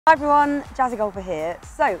Hi everyone, Jazzy Golfer here.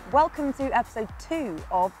 So, welcome to episode 2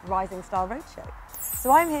 of Rising Star Roadshow. So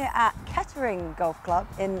I'm here at Kettering Golf Club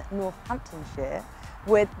in Northamptonshire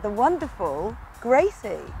with the wonderful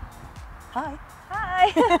Gracie. Hi.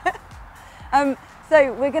 Hi.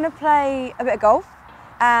 So we're going to play a bit of golf,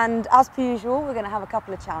 and as per usual we're going to have a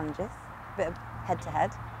couple of challenges, a bit of head to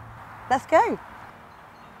head. Let's go.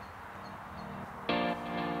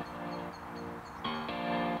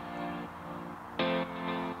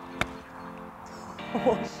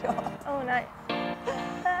 What a shot. Oh no.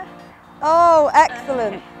 Oh,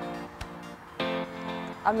 excellent.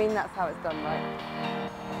 I mean, that's how it's done, right?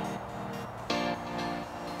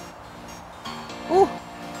 Ooh.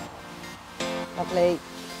 Lovely.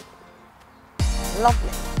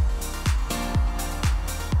 Lovely.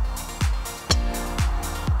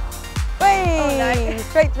 Whee! Oh no.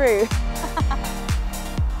 Straight through.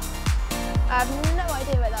 I have no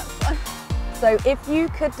idea where that's gone. So if you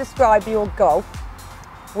could describe your golf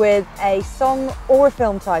with a song or a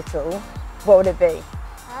film title, what would it be?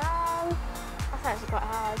 That's actually quite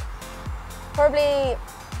hard. Probably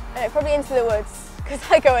Into the Woods, because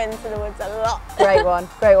I go into the woods a lot. Great one,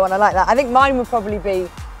 great one. I like that. I think mine would probably be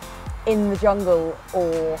In the Jungle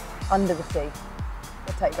or Under the Sea.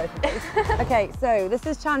 I'll take both of those. Okay, so this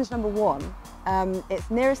is challenge number 1. It's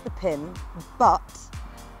nearest the pin, but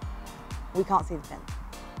we can't see the pin.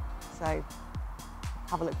 So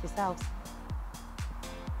have a look for yourselves.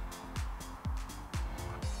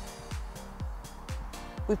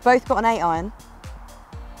 We've both got an 8-iron,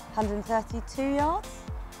 132 yards.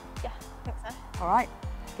 Yeah, I think so. All right,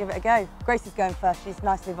 give it a go. Gracie's going first. She's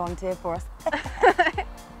nicely volunteered for us.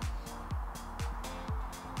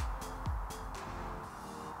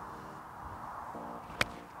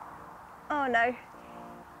 Oh no.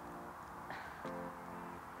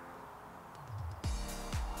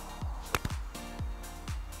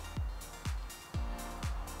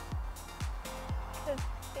 Could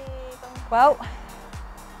be gone. Well,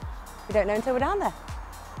 we don't know until we're down there.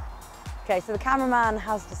 Okay, so the cameraman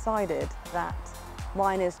has decided that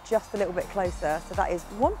mine is just a little bit closer, so that is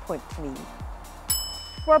 1 point to me.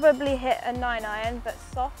 Probably hit a 9-iron, but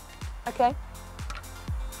soft. Okay.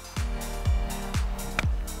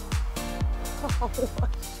 Oh, what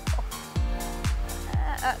a shot.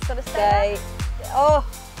 That's got to stay. Okay. Oh,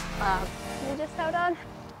 man. You just held on.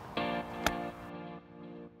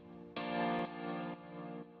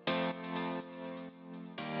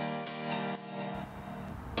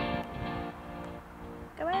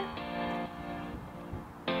 Go in.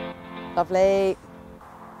 Lovely.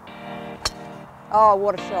 Oh,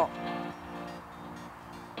 what a shot.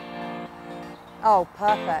 Oh,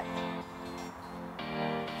 perfect.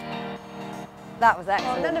 That was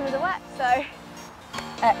excellent. Well, none of us are wet, so.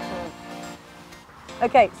 Excellent.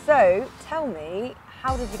 Okay, so tell me,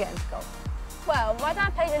 how did you get into golf? Well, my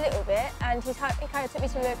dad played a little bit, and he kind of took me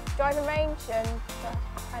to the driving range, and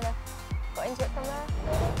kind of got into it from there.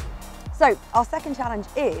 So our second challenge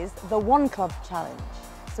is the 1 club challenge.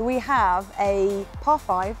 So we have a par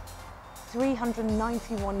 5,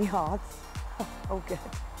 391 yards. Oh, good.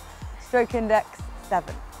 Stroke index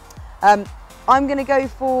 7. I'm going to go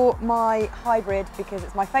for my hybrid because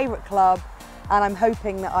it's my favourite club, and I'm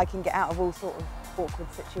hoping that I can get out of all sort of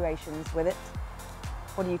awkward situations with it.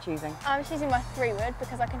 What are you choosing? I'm choosing my 3-wood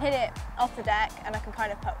because I can hit it off the deck and I can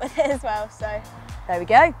kind of putt with it as well, so. There we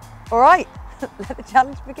go. All right, let the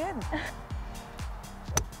challenge begin.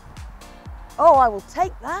 Oh, I will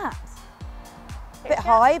take that. A bit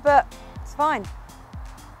high, but it's fine.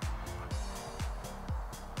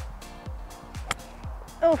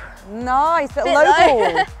 Oh, Nice, little bit low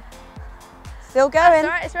low. ball. Still going. that's all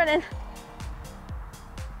right, it's running.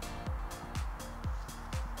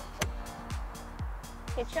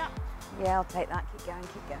 Good shot. Yeah, I'll take that. Keep going,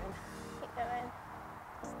 keep going. Keep going.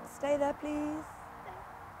 Stay there, please.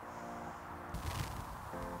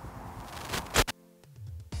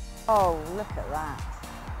 Oh, look at that.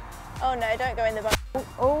 Oh no, don't go in the bunker.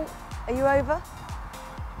 Oh, are you over?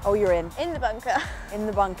 Oh, you're in. In the bunker. In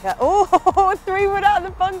the bunker. Oh, 3-wood out of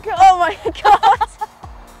the bunker. Oh my God.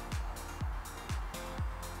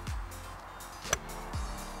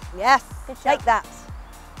 Yes, Good shot. take that.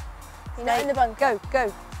 You're not in the bunker. Go,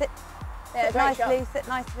 go. Sit, Yeah, sit great nicely, shot. sit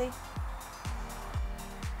nicely.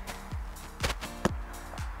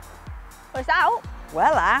 Oh, it's out.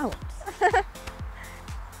 Well out.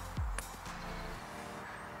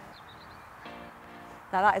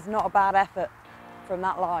 Now that is not a bad effort from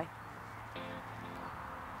that lie.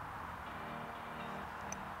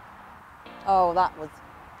 Oh, that was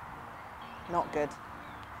not good.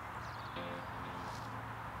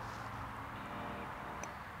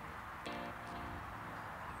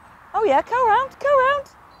 Oh yeah, go around, go around.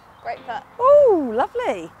 Great putt. Oh,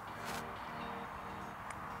 lovely.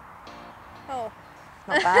 Oh.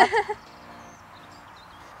 Not bad.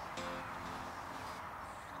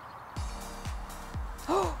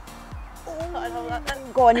 Thought I'd hold that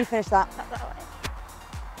then. Go on, you finish that. Tap that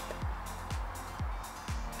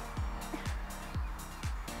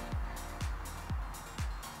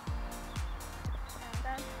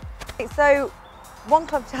way. So, one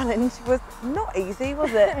club challenge was not easy,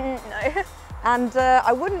 was it? No. And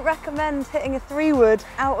I wouldn't recommend hitting a 3-wood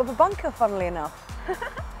out of a bunker, funnily enough.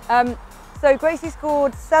 So Gracie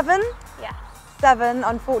scored 7. Yeah. 7,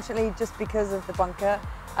 unfortunately, just because of the bunker.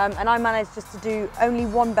 And I managed just to do only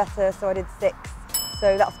 1 better, so I did 6.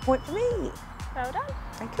 So that's a point for me. Well done.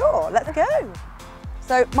 Cool, let's go.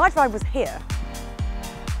 So my drive was here.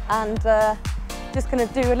 And just going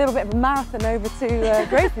to do a little bit of a marathon over to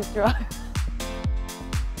Gracie's drive.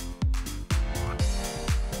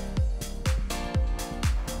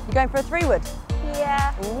 You going for a 3-wood?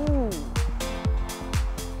 Yeah. Ooh.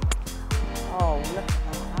 Oh, look at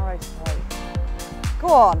that arrow straight. Go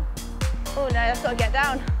on. Oh no, I've got to get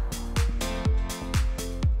down.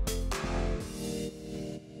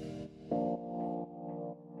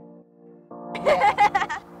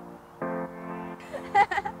 Yeah.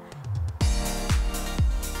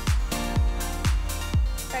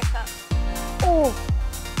 Great putt. Oh.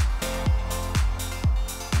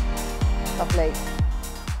 Lovely.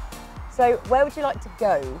 So, where would you like to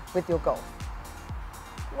go with your golf?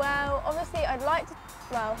 Well, obviously I'd like to,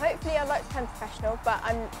 well, hopefully I'd like to turn professional, but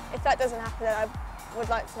if that doesn't happen, then I would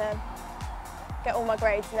like to get all my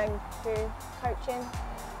grades and then do coaching.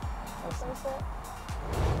 Awesome.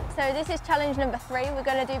 So this is challenge number 3. We're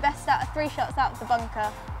going to do best out of 3 shots out of the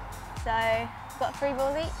bunker. So we've got 3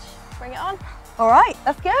 balls each. Bring it on. All right,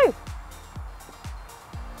 let's go.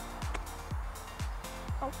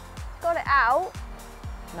 Oh, got it out.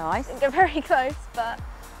 Nice. Didn't get very close, but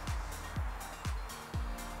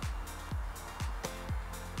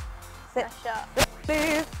Sit. nice shot. Sit,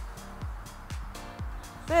 please.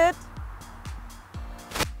 Sit.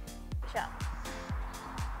 Shot.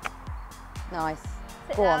 Nice.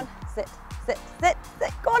 Sit Go down. on. Sit, sit, sit,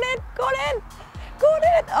 sit. Go on in, go on in. Go on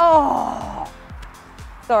in. Oh.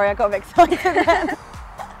 Sorry, I got a bit excited then.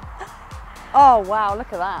 Oh, wow,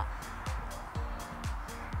 look at that.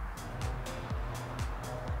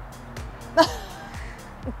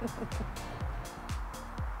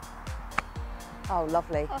 Oh,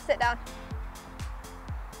 lovely. I'll sit down.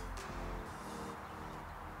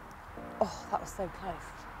 Oh, that was so close.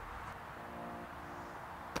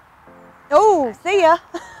 Oh, see ya.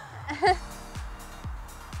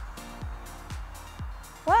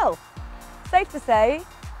 Well, safe to say,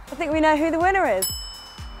 I think we know who the winner is.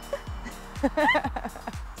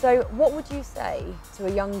 So what would you say to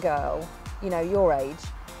a young girl, you know, your age,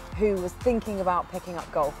 who was thinking about picking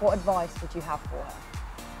up golf? What advice would you have for her?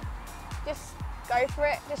 Just go for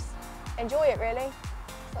it. Just enjoy it, really.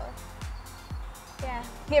 So, yeah,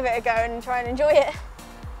 give it a go and try and enjoy it.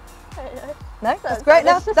 I don't know. No, that's great.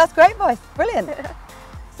 That's great advice. Brilliant.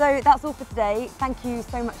 So that's all for today. Thank you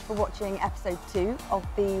so much for watching episode 2 of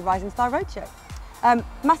the Rising Star Roadshow.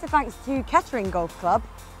 Massive thanks to Kettering Golf Club.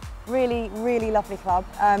 Really, really lovely club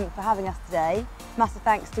for having us today. Massive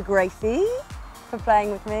thanks to Gracie for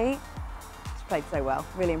playing with me. She played so well,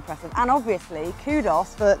 really impressive. And obviously,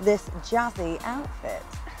 kudos for this jazzy outfit.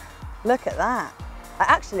 Look at that.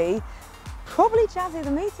 Actually, probably jazzier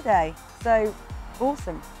than me today. So,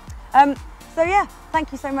 awesome. So yeah,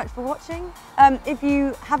 thank you so much for watching. If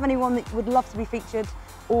you have anyone that would love to be featured,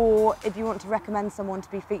 or if you want to recommend someone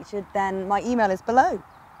to be featured, then my email is below.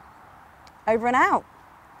 Over and out.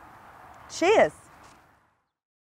 Cheers.